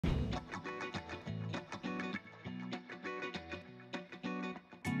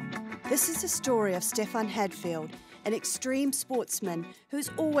This is the story of Stefan Hadfield, an extreme sportsman who's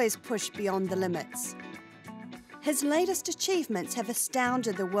always pushed beyond the limits. His latest achievements have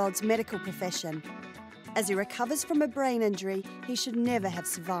astounded the world's medical profession. As he recovers from a brain injury he should never have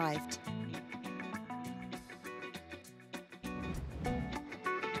survived.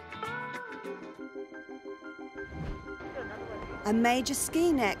 A major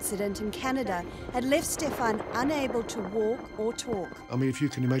skiing accident in Canada had left Stefan unable to walk or talk. I mean, if you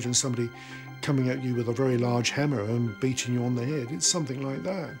can imagine somebody coming at you with a very large hammer and beating you on the head, it's something like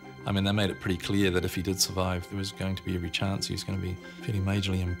that. I mean, they made it pretty clear that if he did survive, there was going to be every chance he was going to be fairly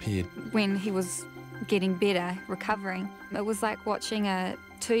majorly impaired. When he was getting better, recovering, it was like watching a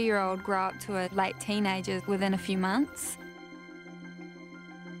 2-year-old grow up to a late teenager within a few months.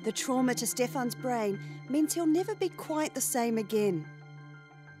 The trauma to Stefan's brain means he'll never be quite the same again.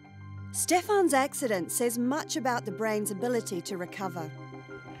 Stefan's accident says much about the brain's ability to recover.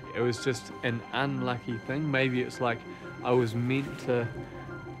 It was just an unlucky thing. Maybe it's like I was meant to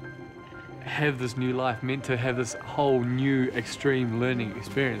have this new life, meant to have this whole new extreme learning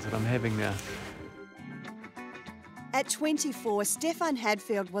experience that I'm having now. At 24, Stefan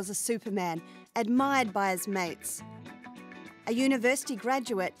Hadfield was a superman, admired by his mates. A university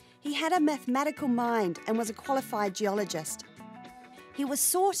graduate, he had a mathematical mind and was a qualified geologist. He was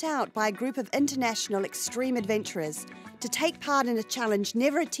sought out by a group of international extreme adventurers to take part in a challenge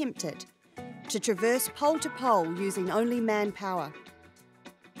never attempted, to traverse pole to pole using only manpower.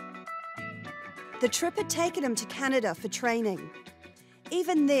 The trip had taken him to Canada for training.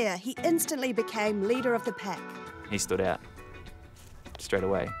 Even there, he instantly became leader of the pack. He stood out straight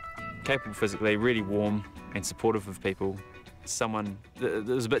away. Capable physically, really warm and supportive of people. Someone that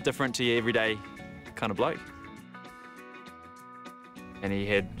was a bit different to your everyday kind of bloke. And he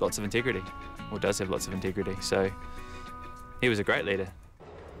had lots of integrity, or does have lots of integrity, so he was a great leader.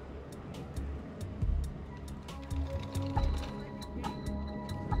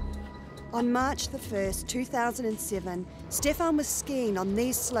 On March the 1st, 2007, Stefan was skiing on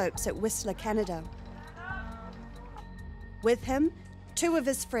these slopes at Whistler, Canada. With him, 2 of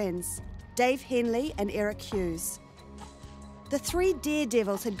his friends, Dave Henley and Eric Hughes. The 3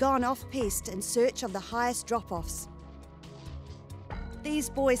 daredevils had gone off-piste in search of the highest drop-offs. These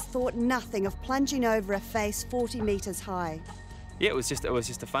boys thought nothing of plunging over a face 40 metres high. Yeah, it was just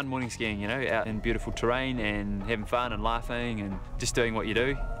a fun morning skiing, you know, out in beautiful terrain and having fun and laughing and just doing what you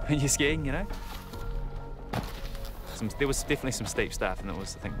do when you're skiing, you know. There was definitely some steep stuff, and I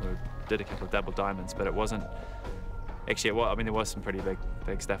think we did a couple of double diamonds, but it wasn't. Actually, I mean, there was some pretty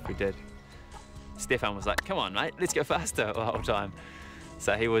big stuff we did. Stefan was like, "Come on, mate, let's go faster," the whole time.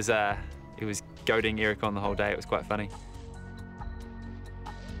 So he was goading Eric on the whole day. It was quite funny.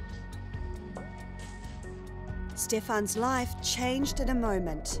 Stefan's life changed in a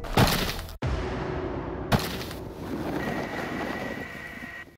moment.